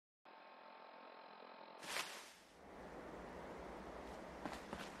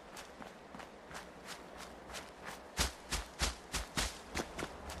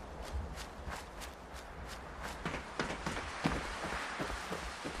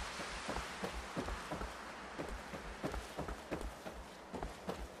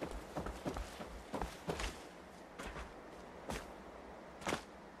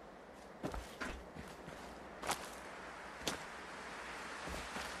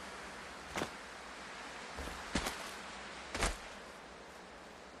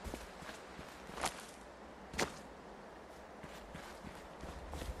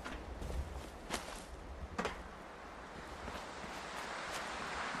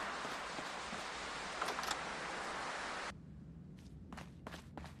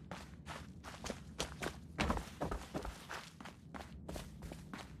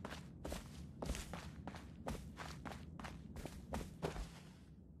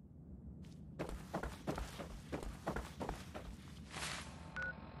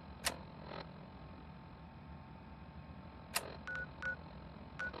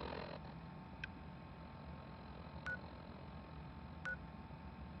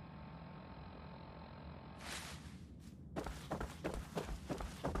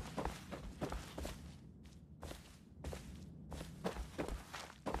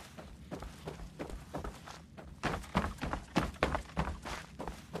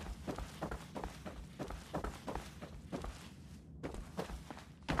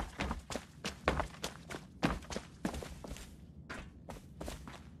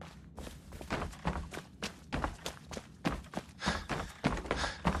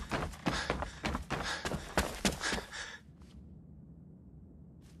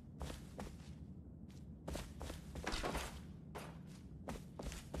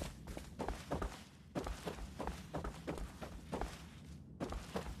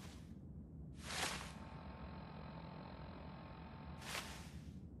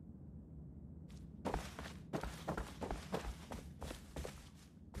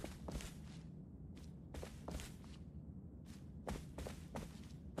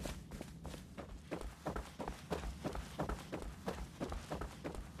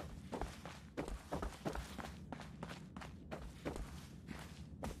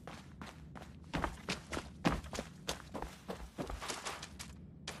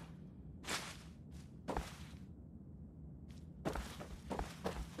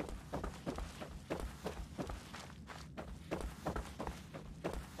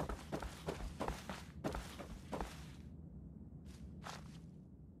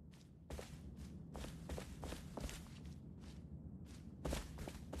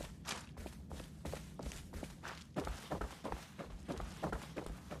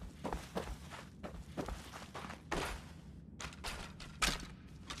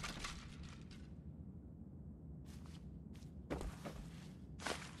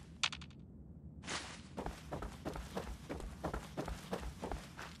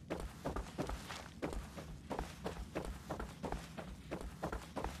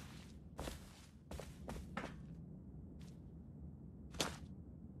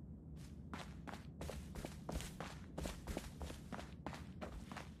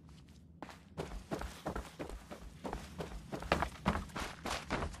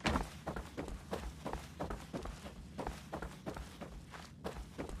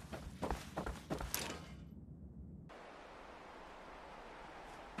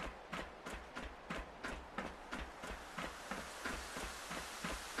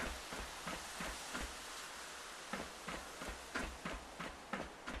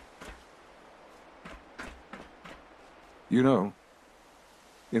You know,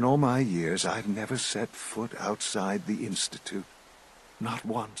 in all my years, I've never set foot outside the Institute. Not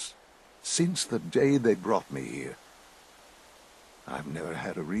once. Since the day they brought me here. I've never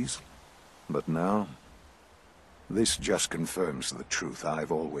had a reason. But now, this just confirms the truth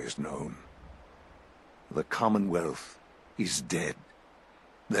I've always known. The Commonwealth is dead.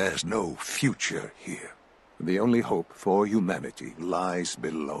 There's no future here. The only hope for humanity lies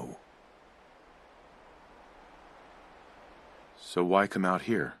below. So why come out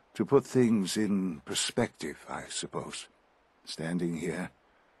here? To put things in perspective, I suppose. Standing here,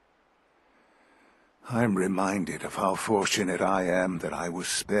 I'm reminded of how fortunate I am that I was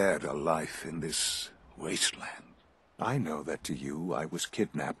spared a life in this wasteland. I know that to you, I was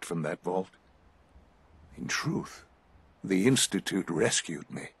kidnapped from that vault. In truth, the Institute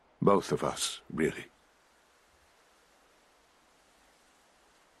rescued me. Both of us, really.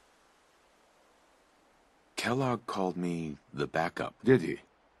 Kellogg called me the backup. Did he?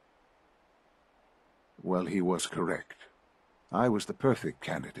 Well, he was correct. I was the perfect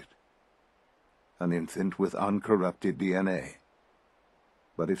candidate. An infant with uncorrupted DNA.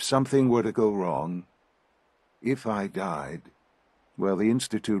 But if something were to go wrong, if I died, well, the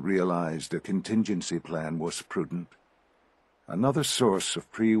Institute realized a contingency plan was prudent. Another source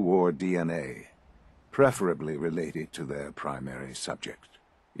of pre-war DNA, preferably related to their primary subject.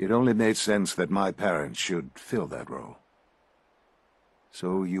 It only made sense that my parents should fill that role.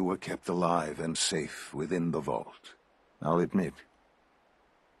 So you were kept alive and safe within the vault. I'll admit,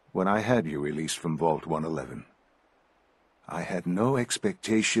 when I had you released from Vault 111, I had no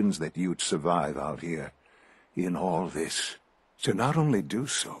expectations that you'd survive out here in all this. To not only do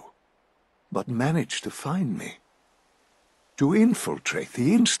so, but manage to find me. To infiltrate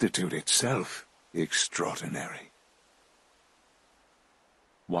the Institute itself. Extraordinary.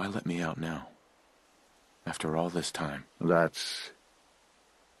 Why let me out now? After all this time? Well,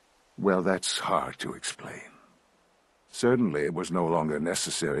 that's hard to explain. Certainly it was no longer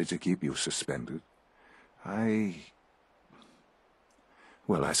necessary to keep you suspended. Well,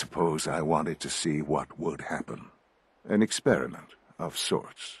 I suppose I wanted to see what would happen. An experiment of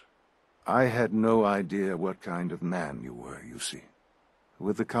sorts. I had no idea what kind of man you were, you see.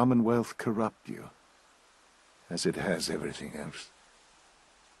 Would the Commonwealth corrupt you, as it has everything else?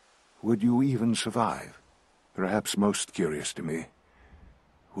 Would you even survive? Perhaps most curious to me,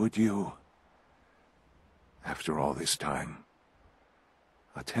 would you, after all this time,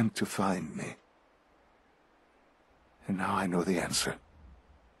 attempt to find me? And now I know the answer.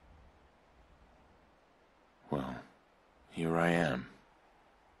 Well, here I am.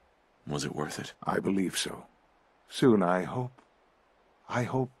 Was it worth it? I believe so. Soon, I hope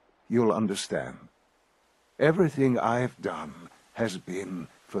you'll understand. Everything I've done has been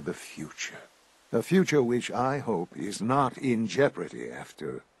for the future. A future which I hope is not in jeopardy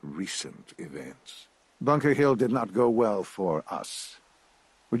after recent events. Bunker Hill did not go well for us.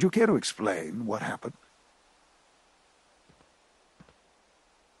 Would you care to explain what happened?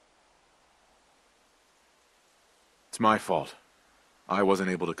 It's my fault. I wasn't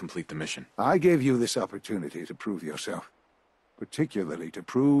able to complete the mission. I gave you this opportunity to prove yourself. Particularly to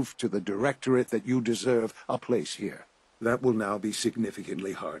prove to the Directorate that you deserve a place here. That will now be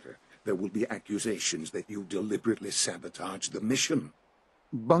significantly harder. There will be accusations that you deliberately sabotaged the mission.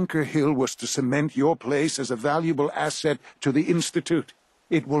 Bunker Hill was to cement your place as a valuable asset to the Institute.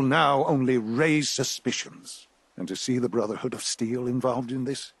 It will now only raise suspicions. And to see the Brotherhood of Steel involved in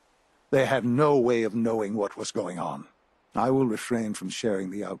this? They had no way of knowing what was going on. I will refrain from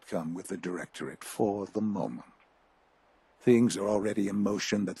sharing the outcome with the Directorate for the moment. Things are already in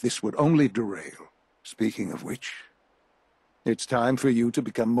motion that this would only derail. Speaking of which, it's time for you to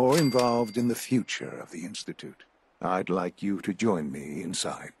become more involved in the future of the Institute. I'd like you to join me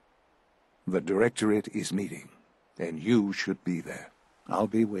inside. The Directorate is meeting, and you should be there. I'll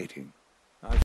be waiting.